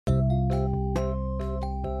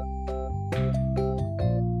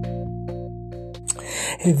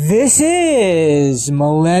This is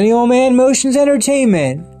Millennial Man Motions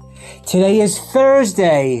Entertainment. Today is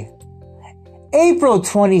Thursday, April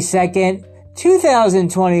 22nd,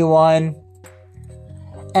 2021.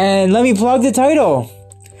 And let me plug the title.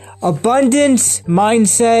 Abundance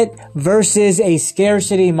mindset versus a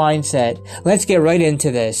scarcity mindset. Let's get right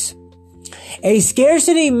into this. A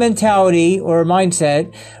scarcity mentality or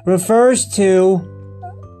mindset refers to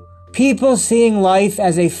people seeing life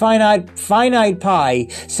as a finite pie,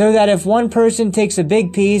 so that if one person takes a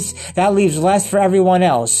big piece, that leaves less for everyone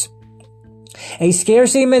else. A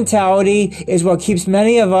scarcity mentality is what keeps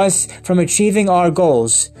many of us from achieving our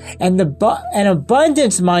goals. And an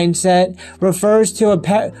abundance mindset refers to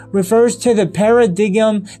the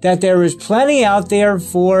paradigm that there is plenty out there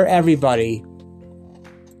for everybody.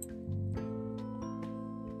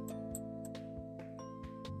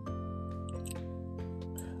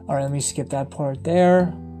 All right, let me skip that part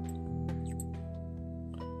there.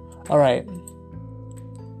 All right.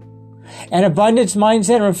 An abundance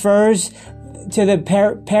mindset refers to the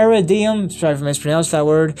paradigm, sorry if I mispronounced that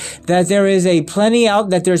word, that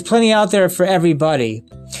there's plenty out there for everybody.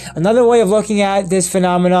 Another way of looking at this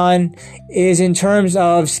phenomenon is in terms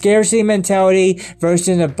of scarcity mentality versus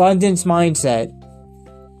an abundance mindset.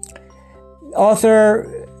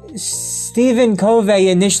 Author Stephen Covey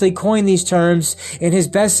initially coined these terms in his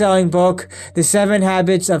best-selling book, The 7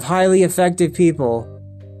 Habits of Highly Effective People.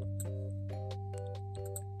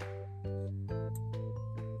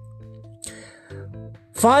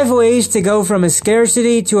 Five ways to go from a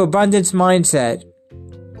scarcity to abundance mindset.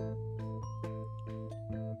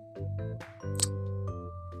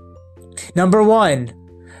 Number 1,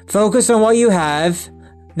 focus on what you have.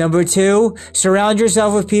 Number 2, surround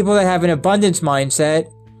yourself with people that have an abundance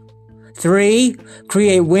mindset. 3,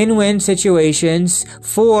 create win-win situations.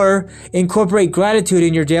 4, incorporate gratitude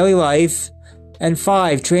in your daily life. And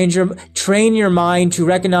 5, train your mind to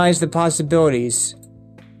recognize the possibilities.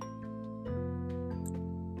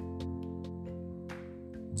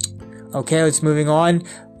 Okay, let's moving on.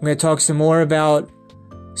 I'm going to talk some more about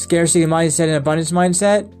scarcity mindset and abundance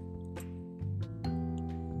mindset.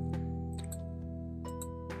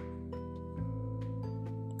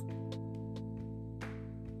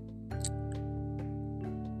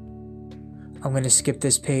 I'm going to skip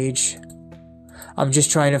this page. I'm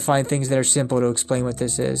just trying to find things that are simple to explain what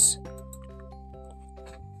this is.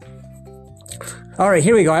 Alright,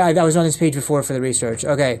 here we go. I was on this page before for the research.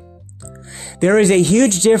 Okay. There is a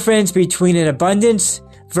huge difference between an abundance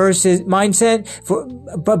versus mindset.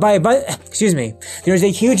 There's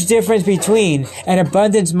a huge difference between an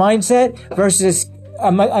abundance mindset versus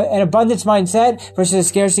a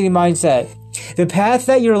scarcity mindset. The path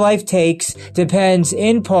that your life takes depends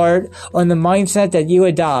in part on the mindset that you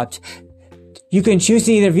adopt. You can choose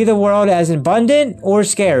to either view the world as abundant or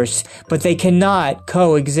scarce, but they cannot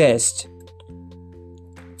coexist.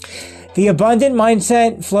 The abundant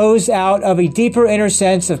mindset flows out of a deeper inner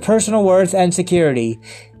sense of personal worth and security.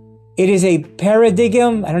 It is a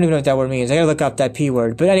paradigm, I don't even know what that word means, I gotta look up that P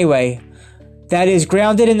word, but anyway, that is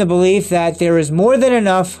grounded in the belief that there is more than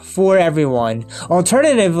enough for everyone.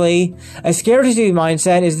 Alternatively, a scarcity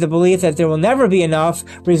mindset is the belief that there will never be enough,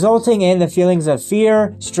 resulting in the feelings of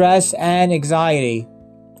fear, stress, and anxiety.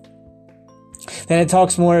 Then it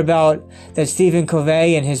talks more about that Stephen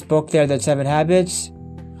Covey in his book there, that 7 Habits.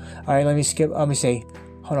 Alright, let me see.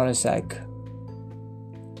 Hold on a sec.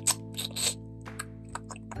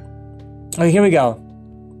 Okay, here we go.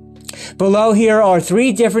 Below here are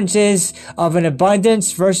 3 differences of an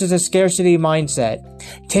abundance versus a scarcity mindset.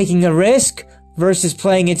 Taking a risk versus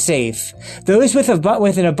playing it safe. Those with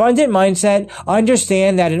an abundant mindset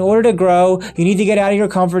understand that in order to grow, you need to get out of your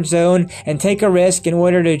comfort zone and take a risk in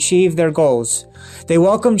order to achieve their goals. They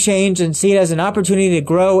welcome change and see it as an opportunity to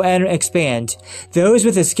grow and expand. Those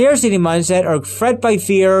with a scarcity mindset are fret by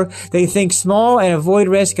fear. They think small and avoid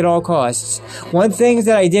risk at all costs. One thing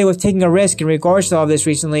that I did with taking a risk in regards to all this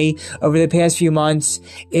recently over the past few months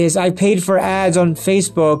is I paid for ads on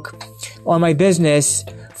Facebook on my business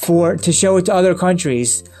to show it to other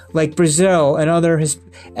countries like Brazil and other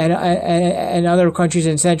countries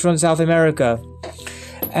in Central and South America.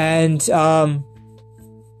 And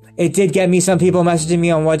it did get me some people messaging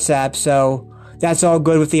me on WhatsApp, so that's all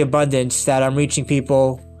good with the abundance that I'm reaching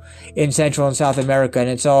people in Central and South America, and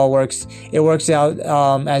it works out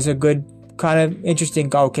as a good kind of interesting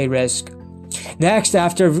risk. Next,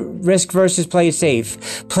 after risk versus play it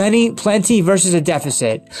safe, plenty versus a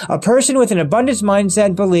deficit. A person with an abundance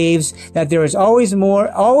mindset believes that there is always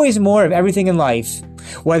more of everything in life,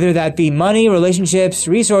 whether that be money, relationships,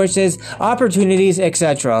 resources, opportunities,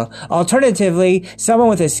 etc. Alternatively, someone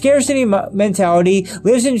with a scarcity mentality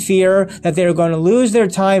lives in fear that they are going to lose their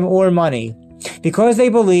time or money. Because they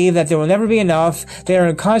believe that there will never be enough, they are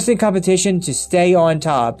in constant competition to stay on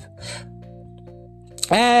top.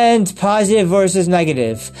 And positive versus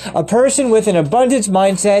negative. A person with an abundance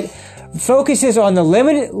mindset focuses on the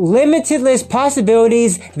limitless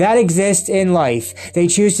possibilities that exist in life. They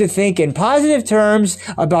choose to think in positive terms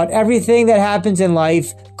about everything that happens in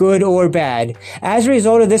life, good or bad. As a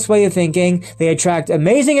result of this way of thinking, they attract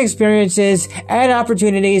amazing experiences and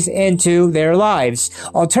opportunities into their lives.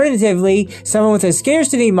 Alternatively, someone with a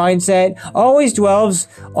scarcity mindset always dwells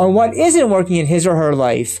on what isn't working in his or her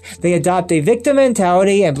life. They adopt a victim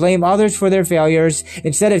mentality and blame others for their failures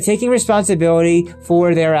instead of taking responsibility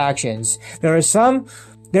for their actions. These are some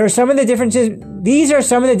of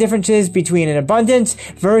the differences between an abundance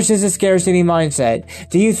versus a scarcity mindset.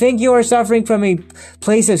 Do you think you are suffering from a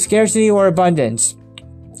place of scarcity or abundance?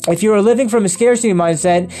 If you are living from a scarcity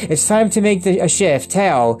mindset, it's time to make a shift.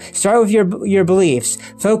 How? Start with your beliefs.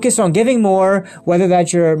 Focus on giving more, whether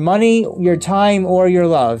that's your money, your time, or your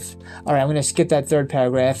love. All right, I'm going to skip that third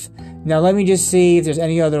paragraph. Now let me just see if there's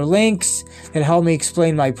any other links that help me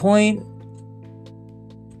explain my point.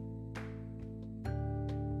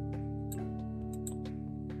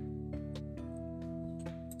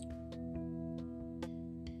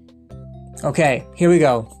 Okay, here we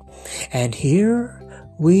go. And here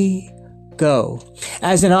we go.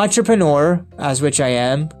 As an entrepreneur, as which I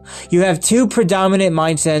am, you have two predominant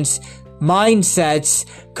mindsets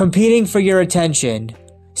competing for your attention.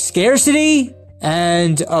 Scarcity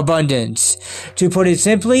and abundance. To put it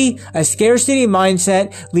simply, a scarcity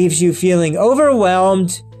mindset leaves you feeling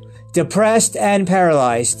overwhelmed, depressed, and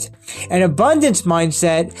paralyzed. An abundance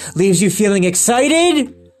mindset leaves you feeling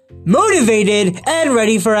excited, motivated, and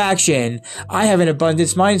ready for action. I have an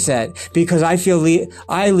abundance mindset because I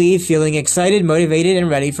leave feeling excited, motivated,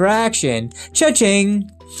 and ready for action. Cha-ching!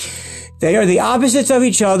 They are the opposites of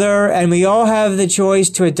each other, and we all have the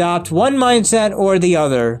choice to adopt one mindset or the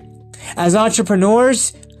other. As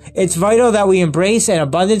entrepreneurs, it's vital that we embrace an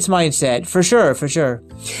abundance mindset, for sure.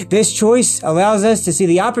 This choice allows us to see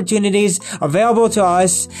the opportunities available to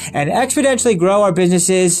us and exponentially grow our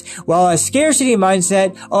businesses, while a scarcity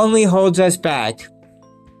mindset only holds us back.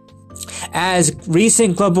 As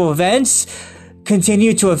recent global events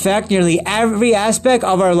continue to affect nearly every aspect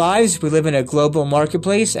of our lives, we live in a global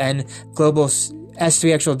marketplace and global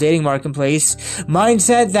S3 dating marketplace.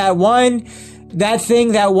 Mindset that one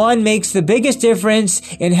makes the biggest difference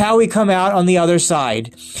in how we come out on the other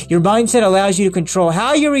side. Your mindset allows you to control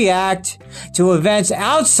how you react to events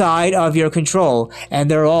outside of your control. And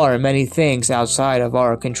there are many things outside of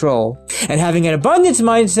our control. And having an abundance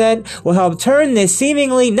mindset will help turn this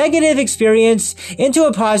seemingly negative experience into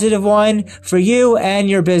a positive one for you and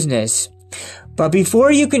your business. But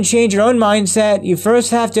before you can change your own mindset, you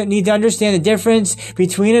first need to understand the difference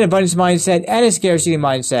between an abundance mindset and a scarcity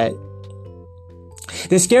mindset.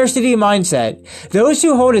 The scarcity mindset. Those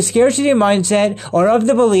who hold a scarcity mindset are of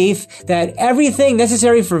the belief that everything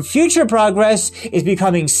necessary for future progress is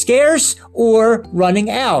becoming scarce or running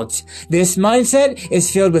out. This mindset is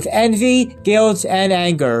filled with envy, guilt, and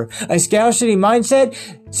anger. A scarcity mindset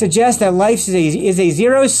suggests that life is a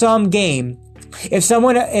zero-sum game. If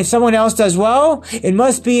someone else does well, it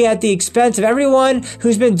must be at the expense of everyone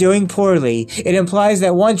who's been doing poorly. It implies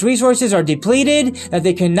that one's resources are depleted, that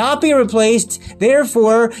they cannot be replaced.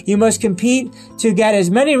 Therefore, you must compete to get as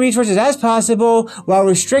many resources as possible while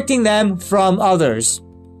restricting them from others.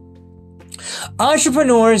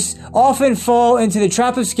 Entrepreneurs often fall into the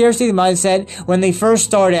trap of scarcity mindset when they first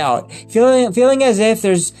start out, feeling as if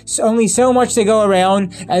there's only so much to go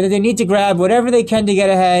around and that they need to grab whatever they can to get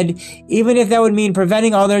ahead, even if that would mean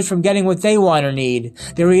preventing others from getting what they want or need.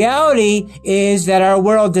 The reality is that our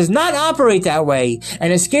world does not operate that way,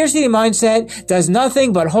 and a scarcity mindset does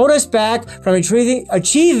nothing but hold us back from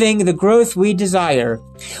achieving the growth we desire.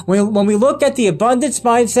 When we look at the abundance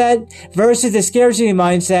mindset versus the scarcity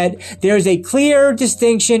mindset, there is a clear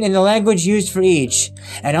distinction in the language used for each,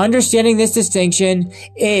 and understanding this distinction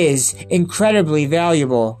is incredibly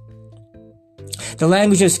valuable. The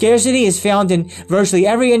language of scarcity is found in virtually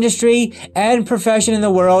every industry and profession in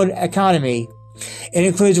the world economy. It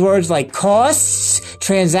includes words like costs,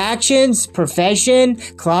 transactions, profession,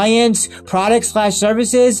 clients,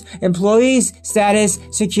 products/services, employees, status,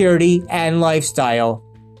 security, and lifestyle.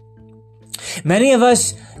 Many of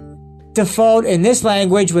us default in this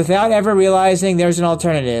language without ever realizing there's an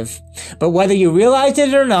alternative. But whether you realize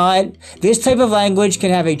it or not, this type of language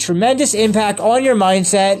can have a tremendous impact on your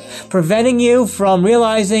mindset, preventing you from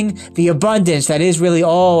realizing the abundance that is really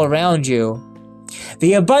all around you.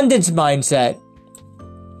 The abundance mindset.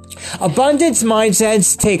 Abundance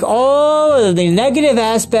mindsets take all of the negative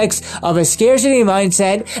aspects of a scarcity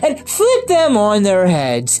mindset and flip them on their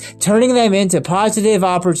heads, turning them into positive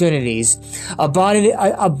opportunities.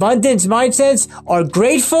 Abundance mindsets are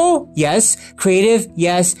grateful, yes, creative,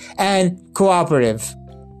 yes, and cooperative.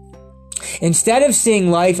 Instead of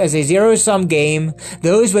seeing life as a zero-sum game,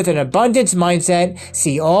 those with an abundance mindset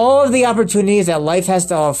see all of the opportunities that life has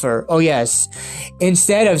to offer. Oh yes.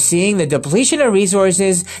 Instead of seeing the depletion of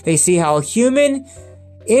resources, they see how human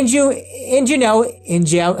I can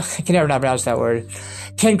never not pronounce that word,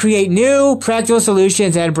 can create new practical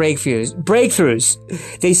solutions and breakthroughs.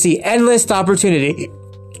 They see endless opportunity.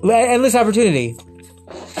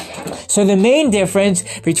 So the main difference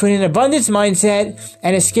between an abundance mindset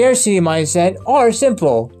and a scarcity mindset are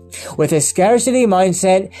simple. With a scarcity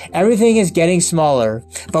mindset, everything is getting smaller.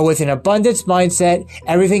 But with an abundance mindset,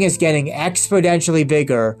 everything is getting exponentially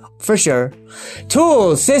bigger. For sure.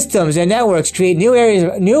 Tools, systems, and networks create new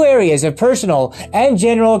areas of personal and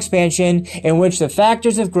general expansion in which the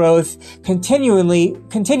factors of growth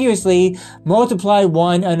continuously multiply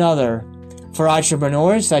one another. For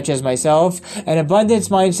entrepreneurs such as myself, an abundance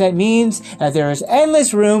mindset means that there is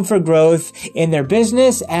endless room for growth in their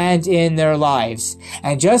business and in their lives.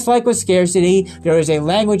 And just like with scarcity, there is a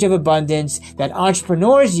language of abundance that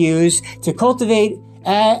entrepreneurs use to cultivate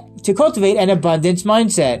an abundance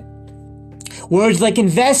mindset. Words like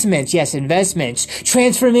investments,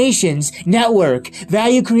 transformations, network,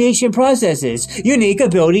 value creation processes, unique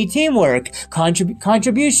ability, teamwork,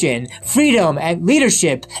 contribution, freedom, and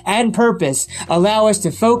leadership, and purpose allow us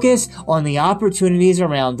to focus on the opportunities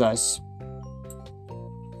around us.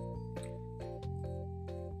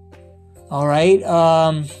 All right,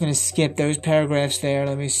 I'm going to skip those paragraphs there.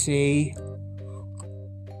 Let me see.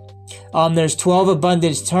 There's 12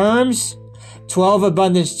 abundance terms. 12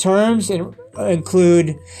 abundance terms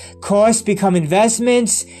include costs become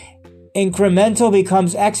investments, incremental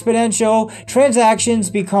becomes exponential, transactions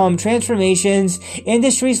become transformations,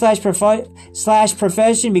 industry slash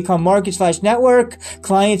profession become market slash network,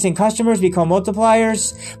 clients and customers become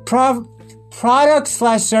multipliers, products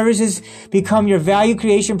slash services become your value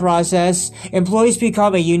creation process, employees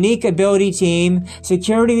become a unique ability team,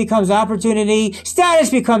 security becomes opportunity, status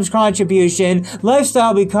becomes contribution,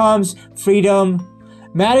 lifestyle becomes freedom,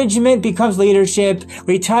 management becomes leadership,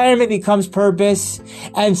 retirement becomes purpose,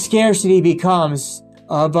 and scarcity becomes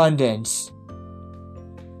abundance.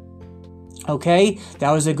 Okay,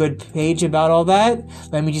 that was a good page about all that.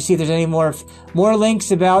 Let me just see if there's any more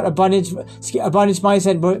links about abundance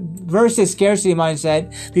mindset versus scarcity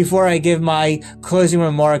mindset before I give my closing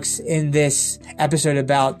remarks in this episode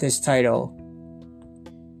about this title.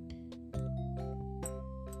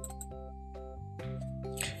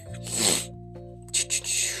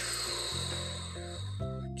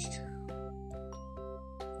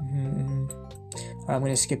 I'm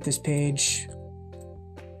going to skip this page.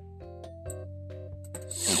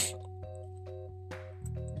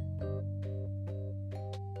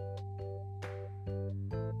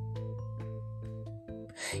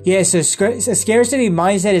 Yeah, so a scarcity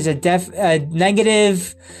mindset is a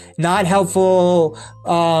negative, not helpful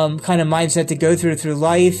kind of mindset to go through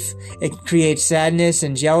life. It creates sadness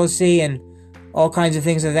and jealousy and all kinds of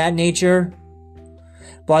things of that nature.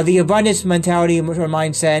 While the abundance mentality or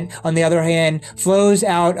mindset, on the other hand, flows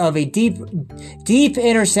out of a deep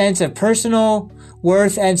inner sense of personal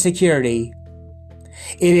worth and security.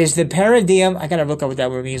 It is the paradigm, I gotta look up what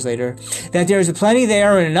that word means later, that there is plenty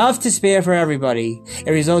there and enough to spare for everybody.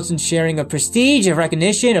 It results in sharing of prestige, of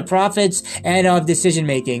recognition, of profits, and of decision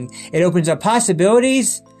making. It opens up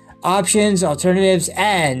possibilities, options, alternatives,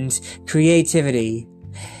 and creativity.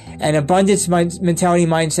 An abundance mentality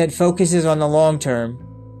mindset focuses on the long term.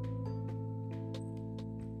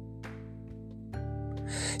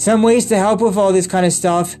 Some ways to help with all this kind of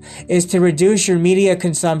stuff is to reduce your media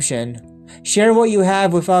consumption. Share what you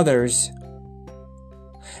have with others.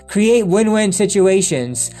 Create win-win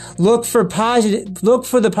situations. Look for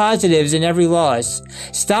the positives in every loss.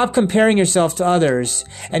 Stop comparing yourself to others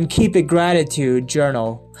and keep a gratitude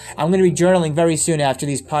journal. I'm going to be journaling very soon after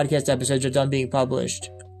these podcast episodes are done being published.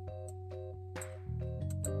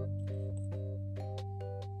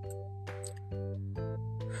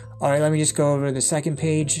 All right, let me just go over the second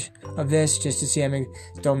page of this just to see I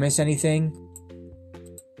don't miss anything.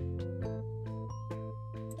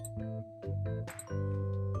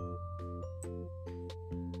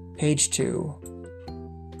 Page 2.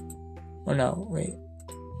 Oh no, wait.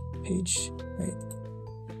 Page, wait.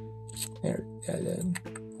 There.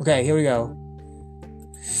 Okay, here we go.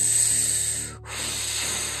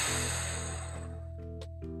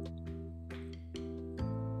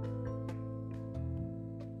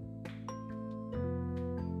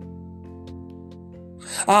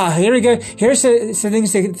 Here we go. Here's some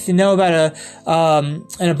things to know about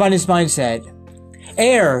an abundance mindset.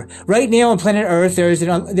 Air. Right now on planet Earth, there is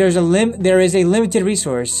a limited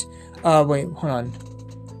resource. Wait, hold on.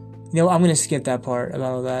 You know, I'm gonna skip that part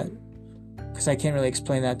about all that because I can't really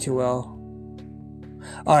explain that too well.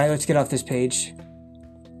 All right, let's get off this page.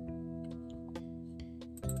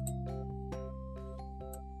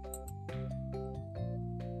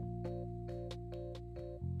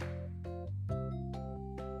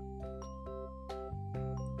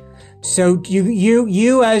 So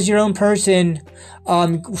you as your own person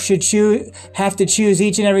should have to choose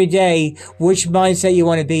each and every day which mindset you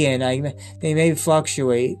want to be in. They may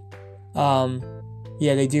fluctuate. Yeah,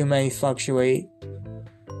 they may fluctuate.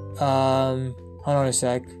 Hold on a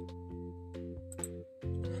sec.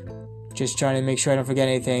 Just trying to make sure I don't forget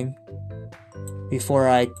anything before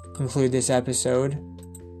I conclude this episode.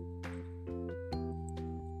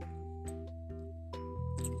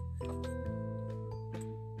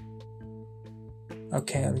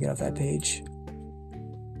 Okay, let me get off that page.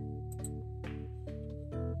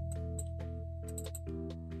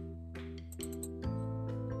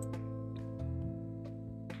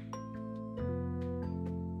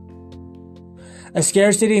 A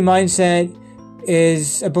scarcity mindset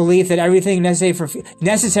is a belief that everything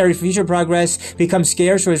necessary for future progress becomes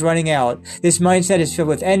scarce or is running out. This mindset is filled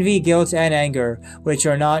with envy, guilt, and anger, which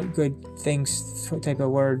are not good things, type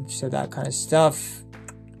of word, so that kind of stuff.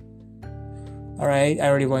 Alright, I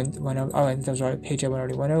already went over. Oh, that was the page I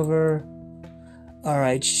already went over.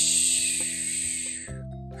 Alright.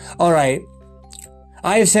 Alright.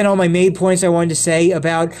 I have said all my main points I wanted to say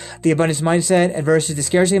about the abundance mindset versus the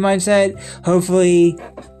scarcity mindset. Hopefully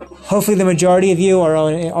the majority of you are all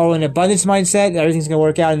in abundance mindset. Everything's going to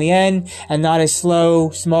work out in the end, and not a slow,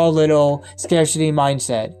 small, little scarcity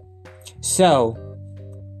mindset. So,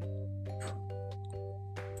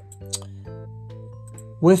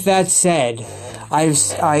 with that said, I've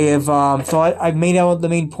thought I've made out the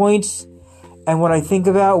main points and what I think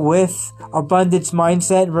about with abundance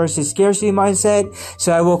mindset versus scarcity mindset.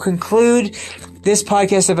 So I will conclude this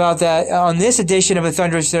podcast about that on this edition of A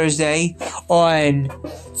Thunderous Thursday on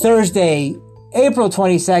Thursday, April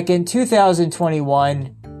 22nd,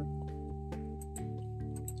 2021.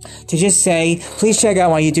 To just say, please check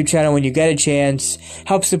out my YouTube channel when you get a chance.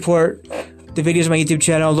 Help support the videos on my YouTube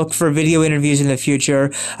channel. Look for video interviews in the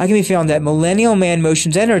future. I can be found at Millennial Man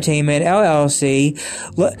Motions Entertainment, LLC.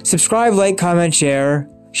 Subscribe, like, comment, share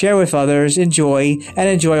with others, enjoy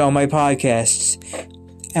all my podcasts.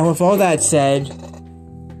 And with all that said,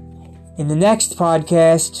 in the next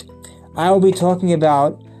podcast, I will be talking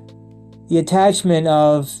about the attachment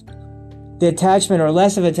or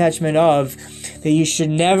less of attachment of, that you should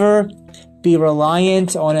never be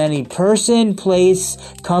reliant on any person, place,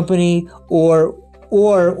 company, or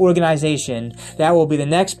organization. That will be the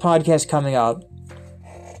next podcast coming up.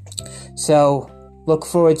 So, look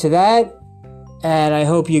forward to that. And I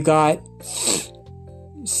hope you got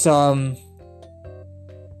some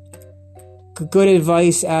good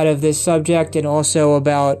advice out of this subject, and also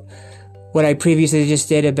about what I previously just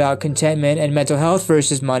did about contentment and mental health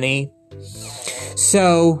versus money.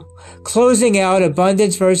 So, closing out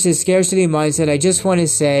abundance versus scarcity mindset, I just want to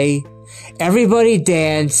say, everybody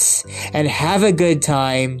dance and have a good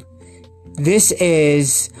time. This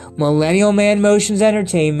is Millennial Man Motions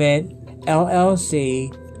Entertainment,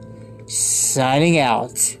 LLC, signing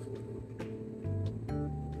out.